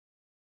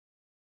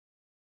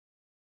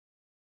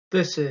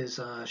This is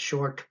a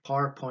short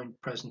PowerPoint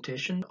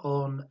presentation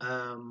on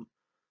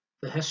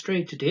the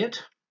history to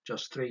date,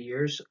 just 3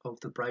 years, of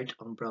the Bright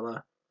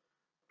Umbrella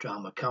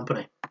Drama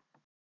Company.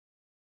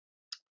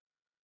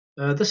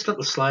 This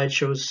little slide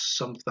shows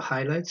some of the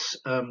highlights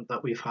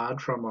that we've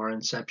had from our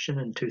inception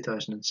in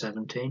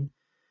 2017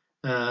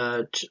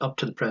 up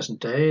to the present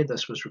day.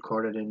 This was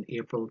recorded in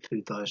April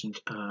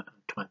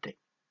 2020.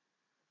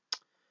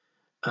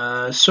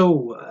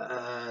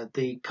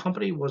 The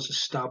company was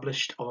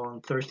established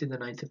on Thursday the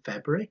 9th of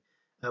February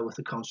with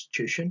the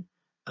Constitution.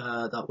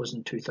 That was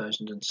in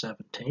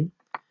 2017.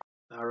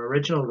 Our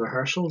original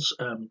rehearsals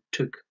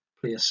took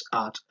place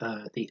at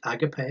the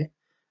Agape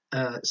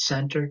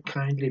Centre,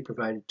 kindly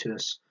provided to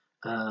us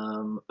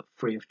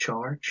free of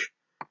charge.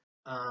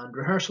 And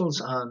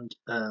rehearsals and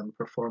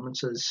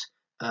performances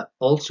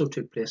also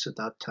took place at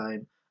that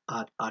time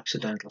at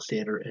Accidental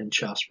Theatre in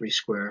Shaftesbury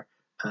Square,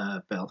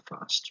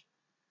 Belfast.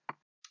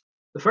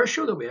 The first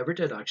show that we ever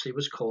did actually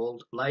was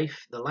called The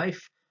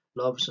Life,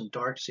 Loves and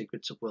Dark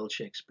Secrets of Will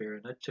Shakespeare,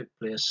 and it took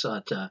place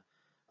at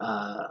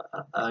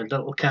a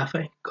little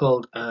cafe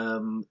called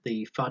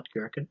the Fat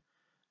Gherkin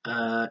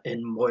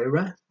in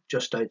Moira,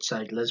 just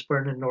outside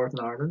Lisburn in Northern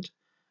Ireland,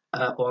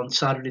 on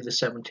Saturday the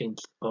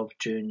 17th of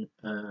June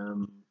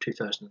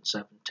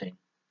 2017.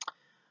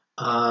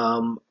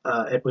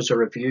 It was a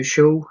review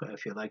show,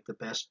 if you like, the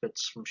best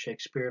bits from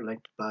Shakespeare,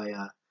 linked by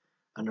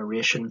a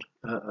narration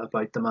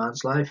about the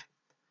man's life.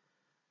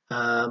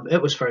 It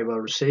was very well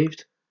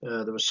received.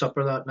 There was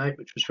supper that night,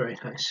 which was very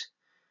nice.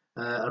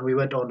 And we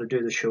went on to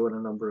do the show in a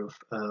number of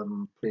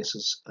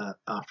places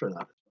after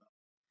that.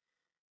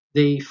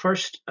 The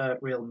first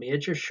real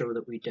major show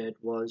that we did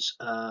was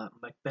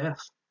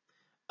Macbeth,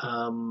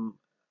 an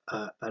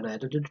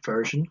edited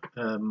version,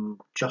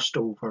 just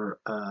over,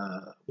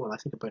 I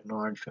think about an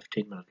hour and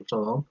 15 minutes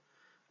long.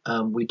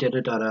 We did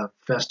it at a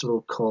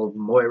festival called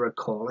Moira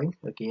Calling,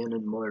 again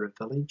in Moira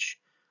Village,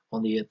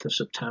 on the 8th of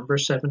September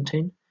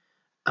 17.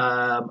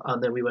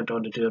 And then we went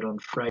on to do it on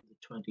Friday the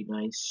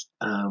 29th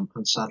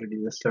and Saturday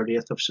the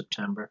 30th of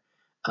September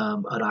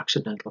at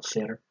Accidental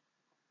Theatre.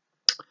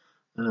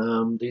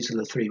 These are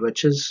the Three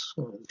Witches.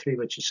 The Three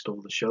Witches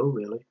stole the show,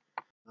 really.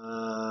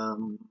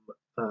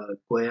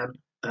 Gwen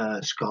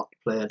Scott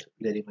played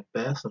Lady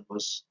Macbeth and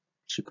was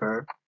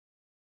superb.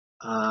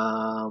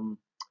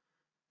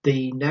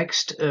 The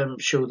next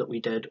show that we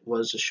did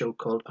was a show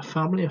called A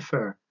Family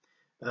Affair.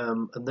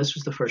 And this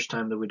was the first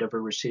time that we'd ever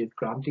received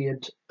grant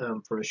aid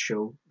for a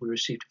show. We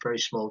received a very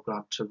small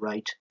grant to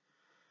write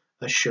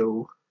a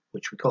show,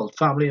 which we called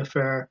Family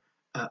Affair,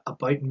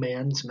 about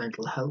men's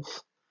mental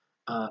health.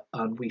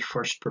 And we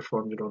first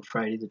performed it on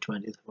Friday the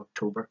 20th of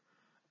October.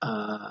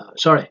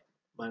 Sorry,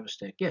 my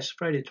mistake. Yes,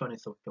 Friday the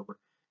 20th of October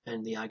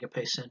in the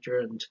Agape Centre.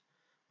 And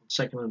on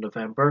 2nd of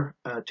November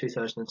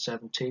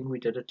 2017, we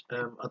did it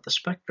at the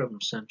Spectrum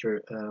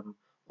Centre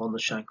on the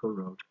Shankill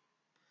Road.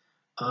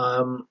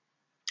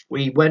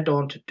 We went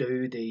on to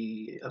do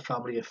A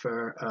Family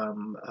Affair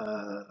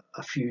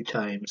a few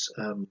times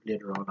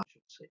later on, I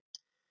should say.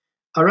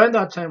 Around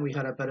that time, we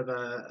had a bit of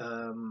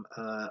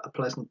a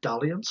pleasant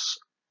dalliance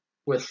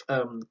with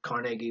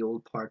Carnegie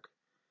Old Park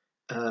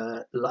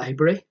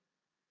Library,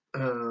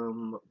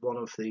 one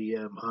of the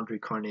Andrew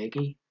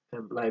Carnegie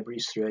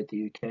libraries throughout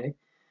the UK.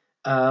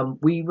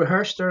 We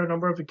rehearsed there a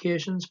number of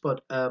occasions,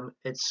 but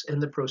it's in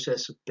the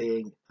process of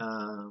being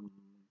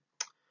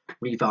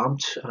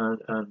revamped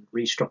and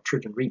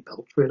restructured and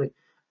rebuilt, really.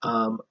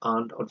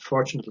 And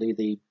unfortunately,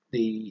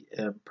 the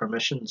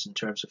permissions in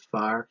terms of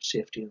fire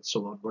safety and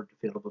so on weren't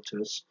available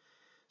to us,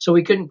 so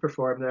we couldn't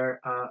perform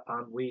there.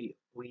 And we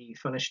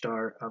finished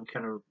our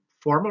kind of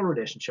formal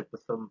relationship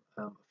with them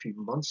a few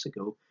months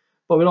ago.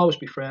 But we'll always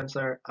be friends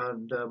there,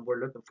 and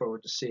we're looking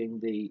forward to seeing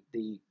the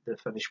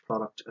finished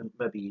product and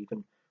maybe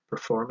even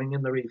performing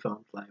in the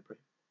revamped library.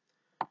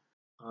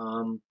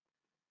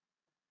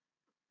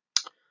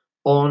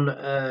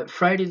 On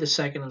Friday the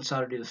 2nd and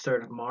Saturday the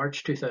 3rd of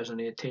March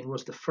 2018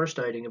 was the first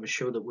outing of a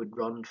show that would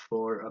run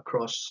for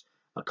across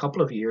a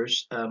couple of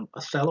years,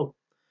 Othello,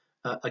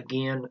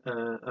 again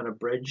an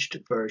abridged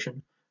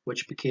version,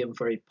 which became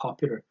very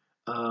popular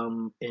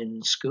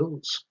in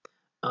schools.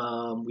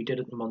 We did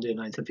it on Monday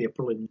the 9th of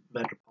April in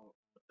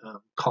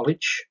Metropolitan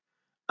College,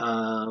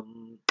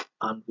 and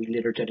we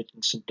later did it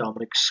in St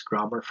Dominic's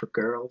Grammar for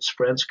Girls,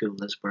 Friends School,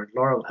 Lisburn,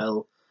 Laurel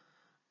Hill,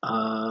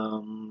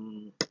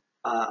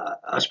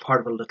 as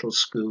part of a little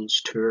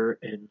schools tour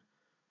in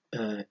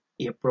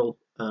April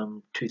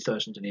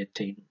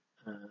 2018,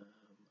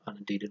 and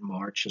indeed in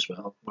March as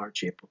well,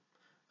 March-April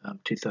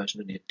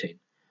 2018.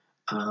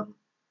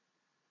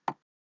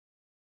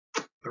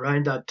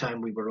 Around that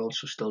time, we were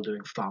also still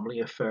doing Family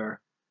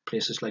Affair,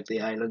 places like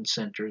the Island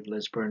Centre in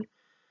Lisburn,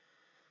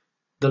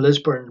 the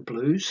Lisburn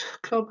Blues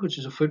Club, which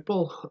is a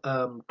football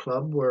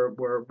club where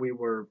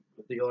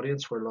the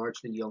audience were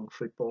largely young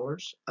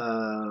footballers,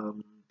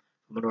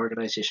 from an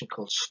organisation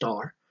called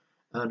Star,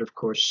 and of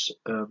course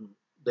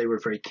they were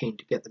very keen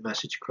to get the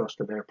message across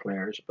to their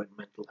players about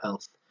mental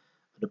health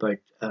and about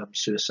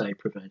suicide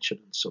prevention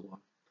and so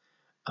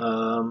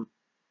on.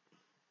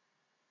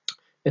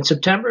 In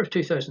September of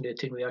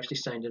 2018, we actually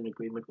signed an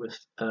agreement with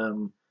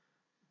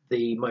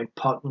the Mount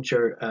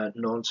Pottinger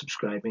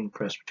non-subscribing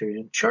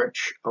Presbyterian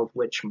Church, of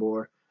which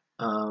more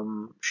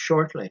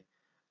shortly.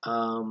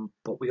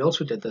 But we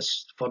also did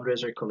this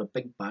fundraiser called a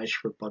Big Bash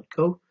for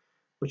BUDCo,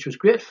 which was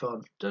great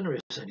fun. Didn't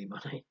raise any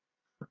money,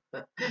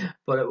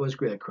 but it was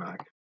great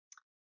crack.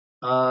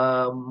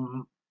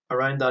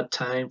 Around that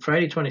time,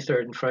 Friday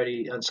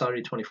 23rd and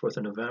Saturday 24th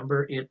of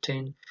November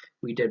 18,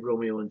 we did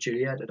Romeo and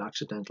Juliet at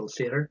Accidental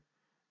Theatre.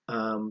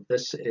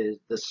 This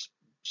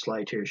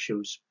slide here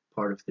shows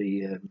part of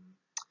the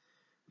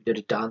we did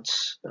a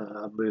dance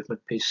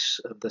movement piece.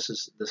 This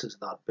is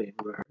that being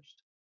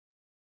rehearsed.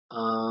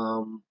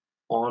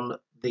 On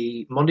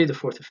the Monday, the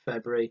 4th of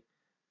February,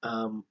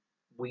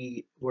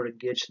 we were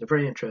engaged in a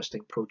very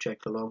interesting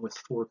project along with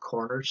Four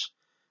Corners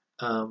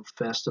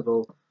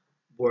Festival,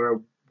 where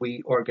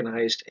we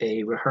organised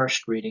a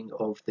rehearsed reading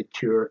of The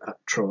Cure at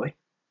Troy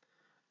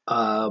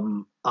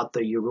at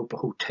the Europa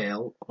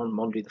Hotel on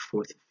Monday, the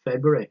 4th of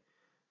February.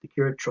 The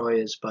Cure at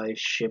Troy is by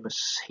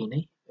Seamus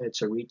Heaney.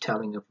 It's a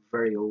retelling of a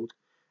very old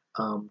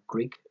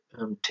Greek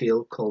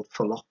tale called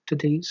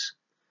Philoctetes,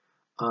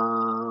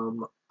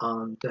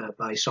 and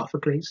by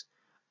Sophocles.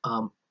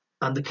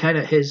 And the kind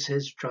of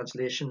his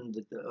translation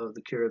of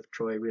the Cure of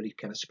Troy really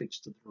kind of speaks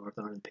to the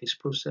Northern Ireland peace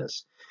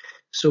process.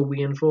 So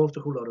we involved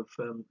a whole lot of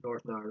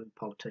Northern Ireland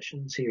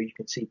politicians. Here you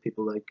can see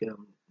people like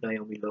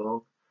Naomi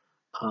Long,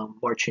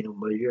 Marcin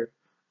O'Muir,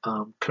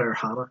 Claire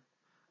Hanna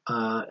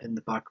in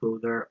the back row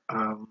there,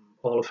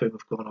 all of whom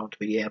have gone on to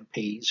be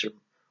MPs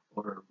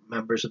or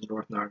members of the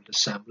Northern Ireland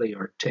Assembly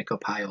or take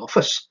up high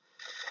office.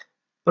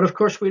 But of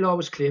course, we'll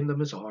always claim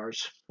them as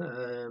ours.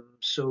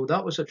 So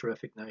that was a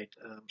terrific night,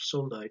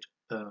 sold out,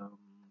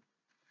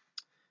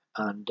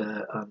 and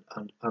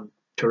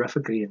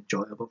terrifically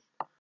enjoyable.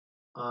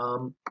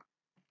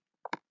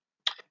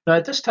 Now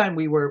at this time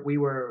we were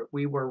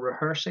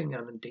rehearsing,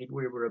 and indeed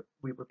we were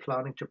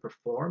planning to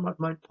perform at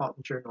Mount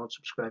Pottinger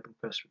non-subscribing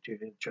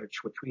Presbyterian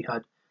Church,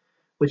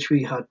 which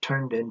we had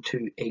turned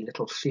into a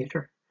little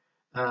theatre.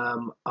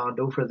 And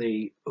over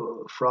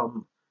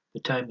from the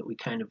time that we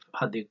kind of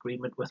had the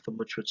agreement with them,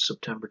 which was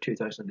September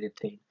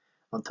 2018,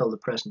 until the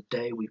present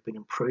day, we've been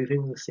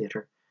improving the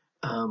theatre,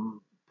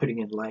 putting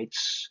in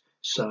lights,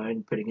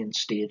 sound, putting in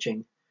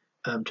staging,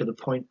 to the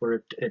point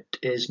where it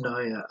is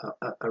now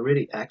a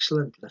really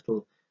excellent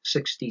little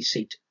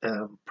 60-seat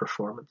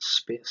performance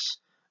space.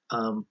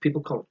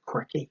 People call it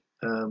quirky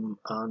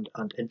and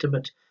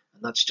intimate,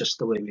 and that's just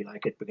the way we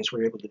like it, because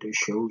we're able to do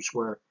shows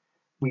where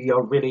we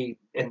are really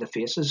in the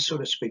faces, so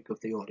to speak,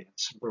 of the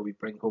audience, where we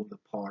bring home the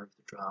power of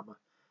the drama.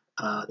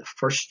 The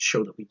first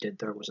show that we did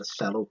there was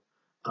Othello,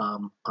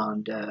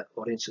 and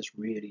audiences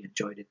really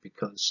enjoyed it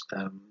because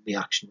the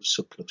action was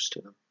so close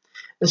to them.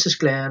 This is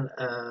Glenn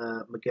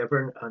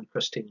McGivern and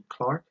Christine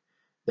Clark.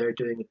 They're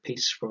doing a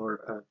piece for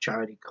a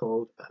charity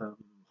called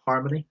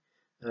Harmony,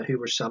 who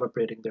were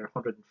celebrating their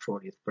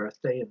 140th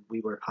birthday, and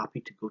we were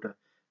happy to go to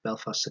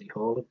Belfast City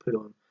Hall and put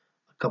on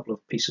a couple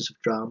of pieces of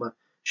drama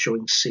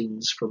showing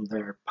scenes from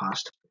their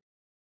past.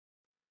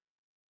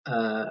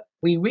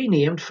 We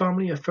renamed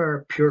Family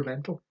Affair Pure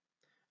Mental,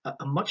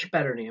 a much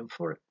better name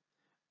for it,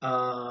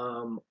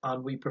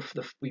 and we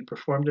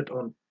performed it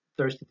on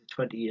Thursday the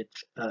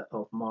 28th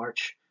of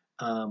March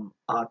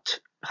at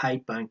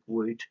Hydebank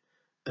Wood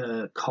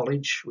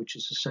College, which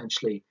is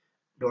essentially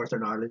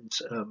Northern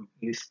Ireland's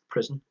youth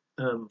prison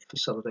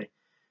facility.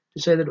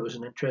 To say that it was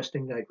an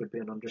interesting night would be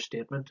an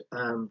understatement.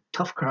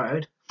 Tough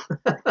crowd,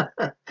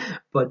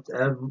 but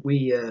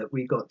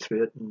we got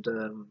through it, and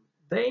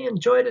they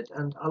enjoyed it,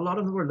 and a lot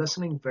of them were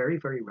listening very,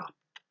 very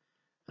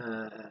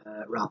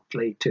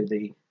raptly to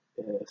the,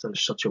 if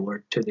there's such a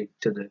word, to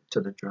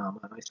the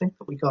drama, and I think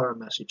that we got our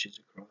messages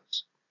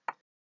across.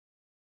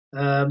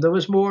 There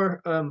was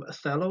more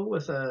Othello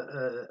with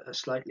a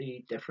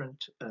slightly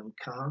different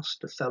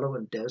cast, Othello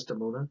and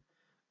Desdemona.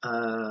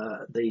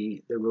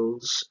 The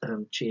roles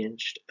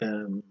changed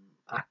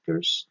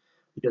actors.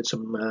 We did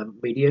some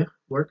media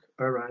work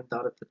around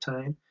that at the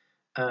time,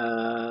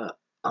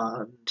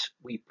 and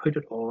we put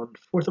it on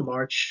 4th of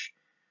March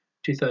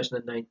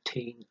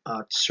 2019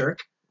 at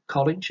Cirque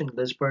College in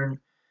Lisburn,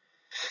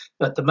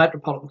 at the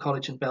Metropolitan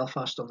College in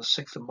Belfast on the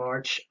 6th of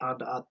March,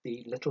 and at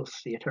the Little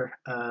Theatre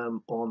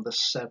on the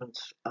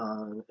 7th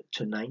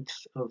to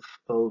 9th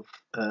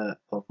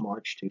of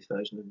March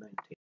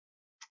 2019.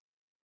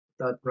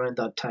 Around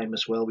that time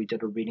as well, we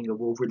did a reading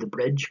of Over the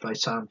Bridge by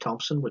Sam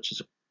Thompson, which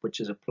is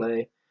a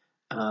play,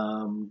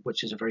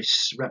 which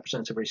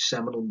represents a very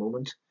seminal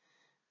moment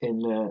in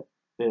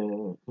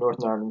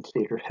Northern Ireland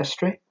theatre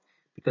history,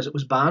 because it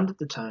was banned at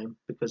the time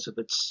because of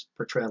its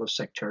portrayal of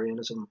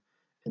sectarianism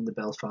in the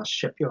Belfast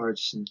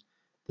shipyards. And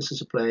this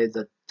is a play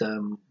that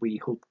we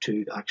hope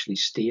to actually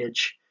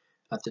stage.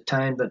 At the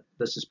time that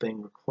this is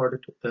being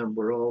recorded,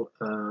 we're all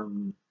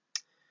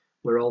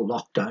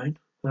locked down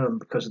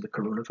because of the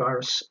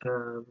coronavirus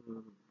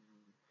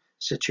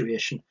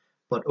situation.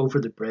 But Over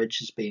the Bridge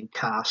is being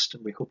cast,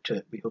 and we hope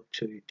to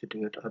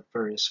do it at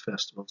various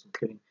festivals,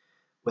 including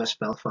West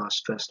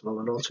Belfast Festival,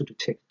 and also to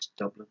take it to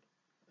Dublin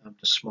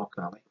to Smock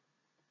Alley.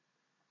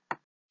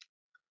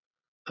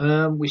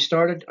 We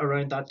started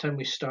around that time.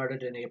 We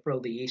started in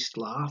April the East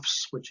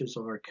Laughs, which is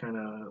our kind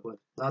of, what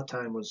that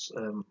time was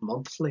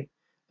monthly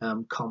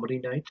comedy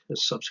night,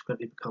 has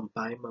subsequently become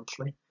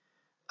bi-monthly.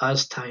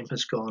 As time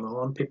has gone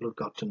on, people have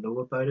got to know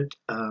about it,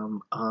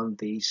 and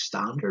the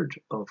standard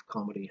of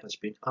comedy has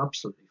been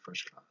absolutely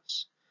first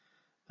class.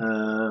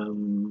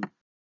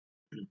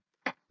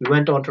 We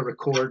went on to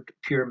record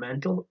Pure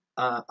Mental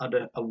at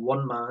a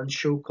one-man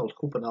show called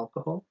Hope and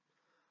Alcohol.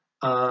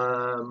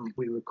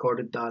 We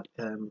recorded that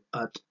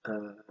at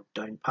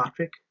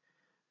Downpatrick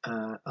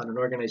at an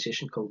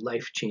organisation called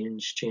Life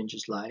Change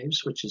Changes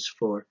Lives, which is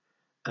for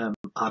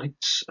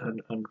addicts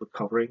and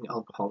recovering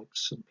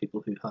alcoholics and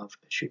people who have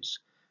issues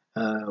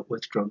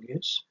with drug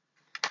use.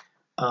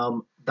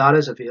 That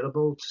is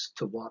available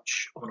to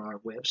watch on our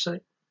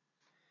website.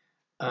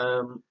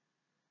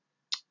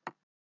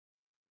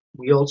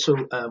 We also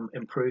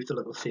improved the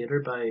little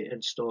theatre by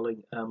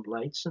installing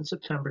lights in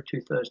September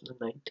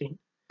 2019.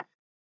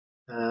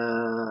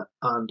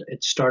 And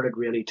it started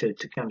really to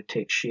kind of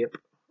take shape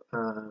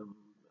and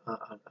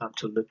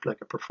to look like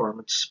a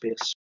performance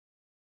space.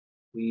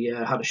 We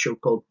had a show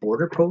called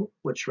BUDCo,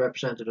 which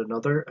represented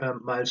another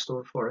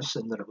milestone for us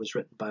in that it was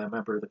written by a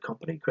member of the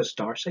company, Chris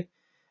Darcy.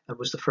 It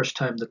was the first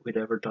time that we'd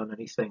ever done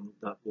anything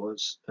that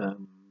was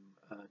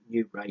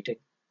new writing.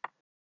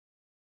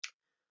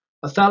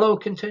 Othello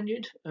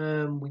continued.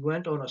 We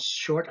went on a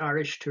short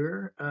Irish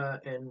tour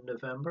in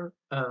November.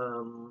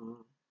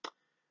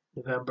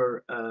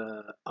 November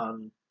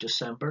and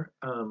December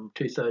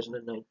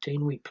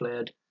 2019, we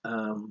played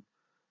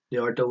the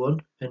Ardoin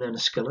in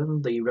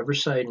Enniskillen, the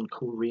Riverside in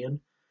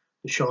Coleraine,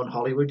 the Sean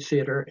Hollywood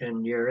Theatre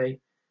in Newry,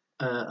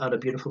 and a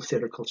beautiful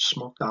theatre called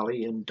Smock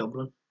Alley in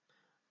Dublin.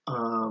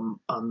 And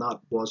that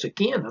was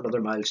again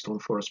another milestone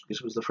for us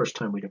because it was the first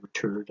time we'd ever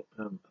toured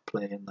a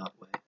play in that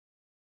way.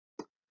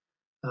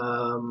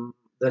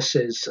 This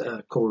is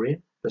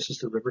Coleraine. This is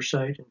the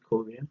Riverside in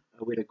Coleraine.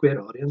 We had a great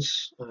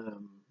audience.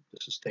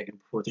 This is taken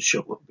before the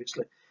show,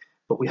 obviously,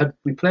 but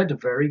we played to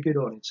very good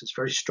audiences,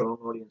 very strong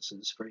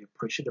audiences, very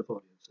appreciative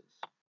audiences.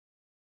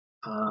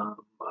 I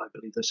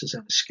believe this is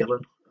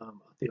Enniskillen at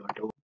the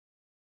Ardo,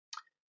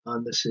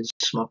 and this is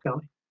Smock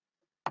Alley.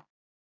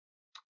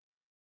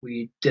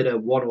 We did a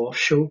one-off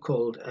show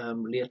called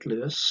Late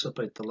Lewis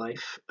about the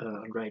life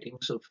and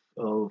writings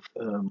of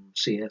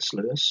C.S.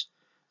 Lewis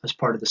as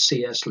part of the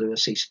C.S.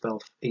 Lewis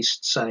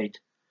East Side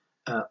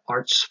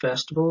Arts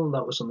Festival.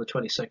 That was on the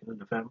 22nd of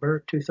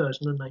November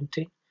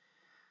 2019.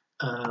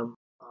 And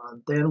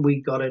then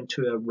we got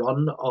into a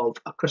run of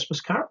A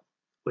Christmas Carol,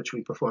 which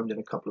we performed in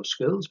a couple of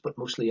schools, but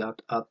mostly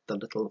at the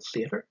little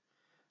theatre.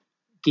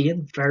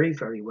 Again, very,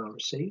 very well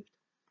received.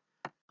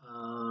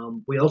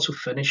 We also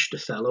finished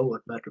Othello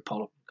at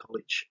Metropolitan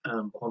College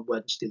on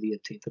Wednesday the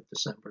 18th of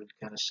December and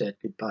kind of said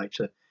goodbye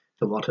to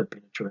what had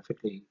been a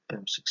terrifically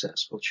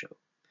successful show.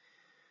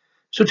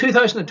 So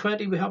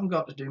 2020, we haven't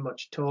got to do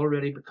much at all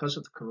really because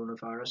of the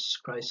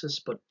coronavirus crisis,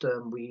 but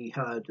we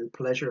had the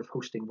pleasure of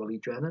hosting Willie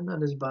Drennan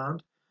and his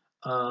band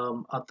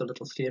at the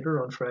Little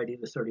Theatre on Friday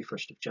the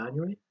 31st of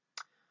January.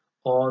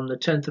 On the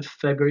 10th of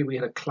February, we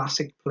had a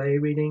classic play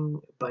reading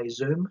by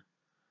Zoom.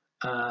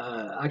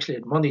 Actually,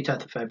 on Monday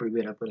 10th of February, we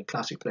had a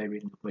classic play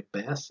reading of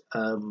Macbeth.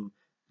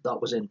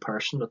 That was in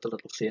person at the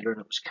Little Theatre, and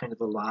it was kind of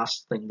the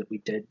last thing that we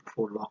did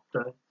before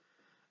lockdown.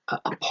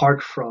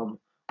 Apart from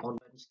on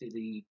Wednesday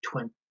the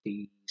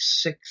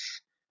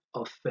 26th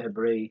of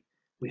February,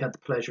 we had the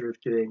pleasure of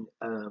doing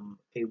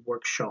a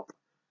workshop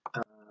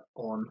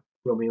on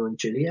Romeo and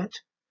Juliet.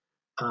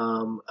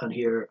 And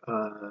here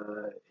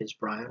is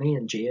Bryony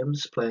and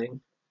James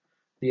playing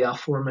the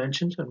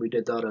aforementioned, and we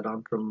did that at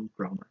Antrim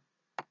Grammar.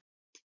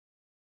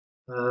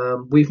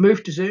 We've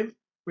moved to Zoom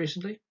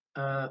recently,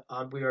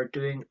 and we are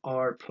doing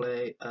our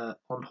play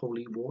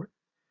Unholy War,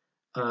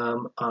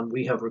 and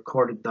we have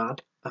recorded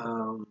that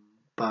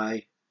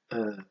by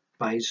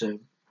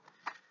Zoom.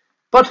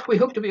 But we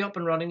hope to be up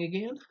and running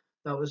again.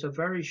 That was a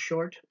very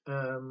short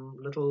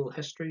little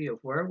history of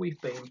where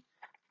we've been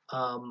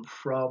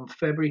from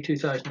February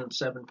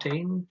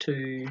 2017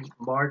 to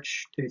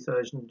March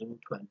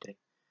 2020.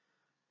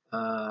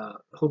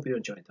 Hope you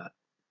enjoyed that.